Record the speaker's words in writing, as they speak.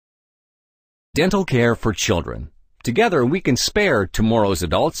Dental care for children. Together we can spare tomorrow's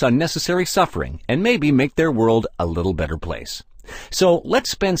adults unnecessary suffering and maybe make their world a little better place. So let's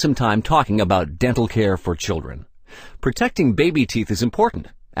spend some time talking about dental care for children. Protecting baby teeth is important.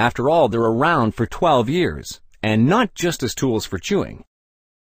 After all, they're around for 12 years, and not just as tools for chewing.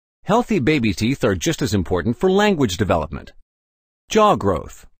 Healthy baby teeth are just as important for language development, jaw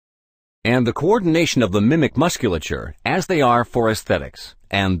growth, and the coordination of the mimic musculature as they are for aesthetics,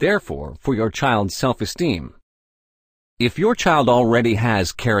 and therefore for your child's self-esteem. If your child already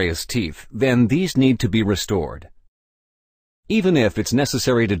has carious teeth, then these need to be restored, even if it's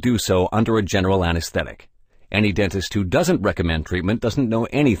necessary to do so under a general anesthetic. Any dentist who doesn't recommend treatment doesn't know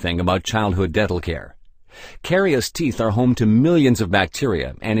anything about childhood dental care. Carious teeth are home to millions of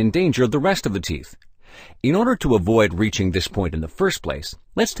bacteria and endanger the rest of the teeth. In order to avoid reaching this point in the first place,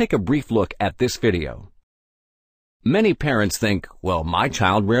 let's take a brief look at this video. Many parents think, well, my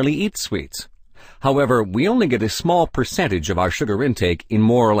child rarely eats sweets. However, we only get a small percentage of our sugar intake in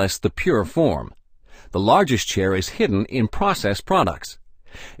more or less the pure form. The largest share is hidden in processed products.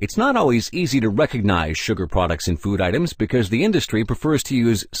 It's not always easy to recognize sugar products in food items because the industry prefers to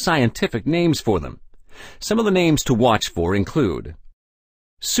use scientific names for them. Some of the names to watch for include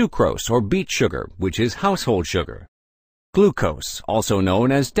sucrose or beet sugar, which is household sugar, glucose, also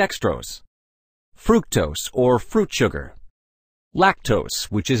known as dextrose, fructose or fruit sugar, lactose,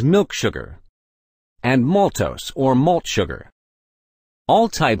 which is milk sugar, and maltose or malt sugar. All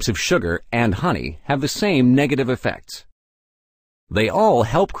types of sugar and honey have the same negative effects. They all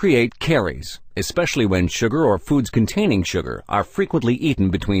help create caries, especially when sugar or foods containing sugar are frequently eaten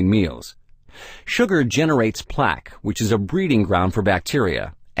between meals. Sugar generates plaque, which is a breeding ground for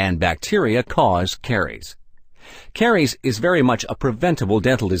bacteria, and bacteria cause caries. Caries is very much a preventable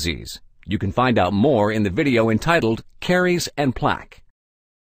dental disease. You can find out more in the video entitled Caries and Plaque.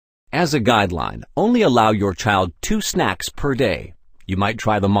 As a guideline, only allow your child 2 snacks per day. You might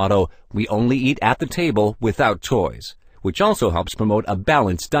try the motto, "We only eat at the table without toys," which also helps promote a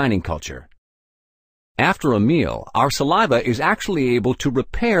balanced dining culture. After a meal, our saliva is actually able to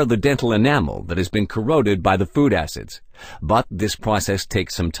repair the dental enamel that has been corroded by the food acids. But this process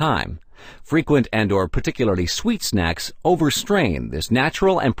takes some time. Frequent and/or particularly sweet snacks overstrain this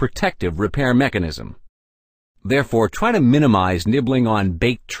natural and protective repair mechanism. Therefore, try to minimize nibbling on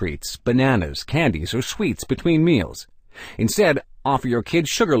baked treats, bananas, candies, or sweets between meals. Instead, offer your kids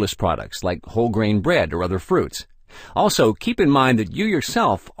sugarless products like whole grain bread or other fruits. Also, keep in mind that you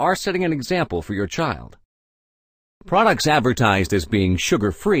yourself are setting an example for your child. Products advertised as being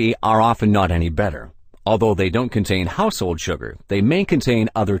sugar-free are often not any better. Although they don't contain household sugar, they may contain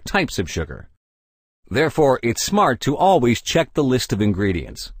other types of sugar. Therefore, it's smart to always check the list of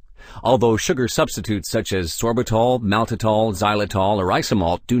ingredients. Although sugar substitutes such as sorbitol, maltitol, xylitol, or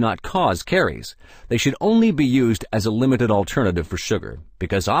isomalt do not cause caries, they should only be used as a limited alternative for sugar,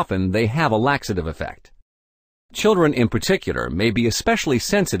 because often they have a laxative effect. Children in particular may be especially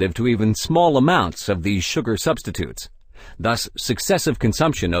sensitive to even small amounts of these sugar substitutes. Thus, successive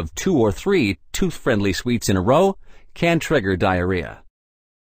consumption of 2 or 3 tooth-friendly sweets in a row can trigger diarrhea.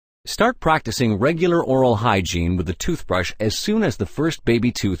 Start practicing regular oral hygiene with a toothbrush as soon as the first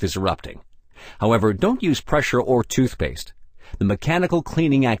baby tooth is erupting. However, don't use pressure or toothpaste. The mechanical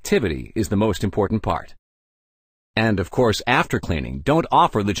cleaning activity is the most important part. And of course, after cleaning, don't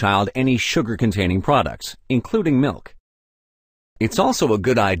offer the child any sugar-containing products, including milk. It's also a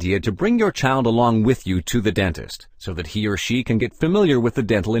good idea to bring your child along with you to the dentist, so that he or she can get familiar with the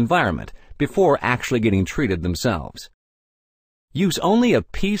dental environment before actually getting treated themselves. Use only a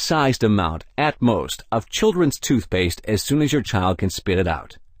pea-sized amount, at most, of children's toothpaste as soon as your child can spit it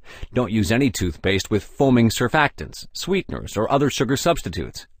out. Don't use any toothpaste with foaming surfactants, sweeteners, or other sugar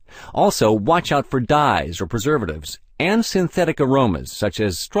substitutes. Also, watch out for dyes or preservatives and synthetic aromas such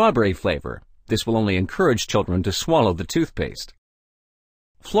as strawberry flavor. This will only encourage children to swallow the toothpaste.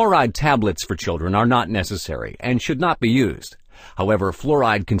 Fluoride tablets for children are not necessary and should not be used. However,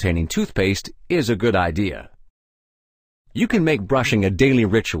 fluoride-containing toothpaste is a good idea. You can make brushing a daily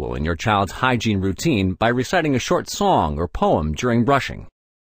ritual in your child's hygiene routine by reciting a short song or poem during brushing.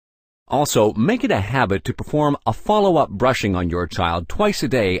 Also, make it a habit to perform a follow-up brushing on your child twice a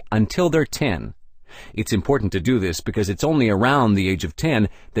day until they're 10. It's important to do this because it's only around the age of 10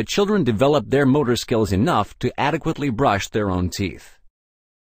 that children develop their motor skills enough to adequately brush their own teeth.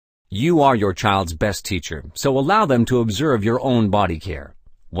 You are your child's best teacher, so allow them to observe your own body care.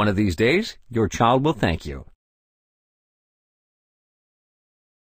 One of these days, your child will thank you.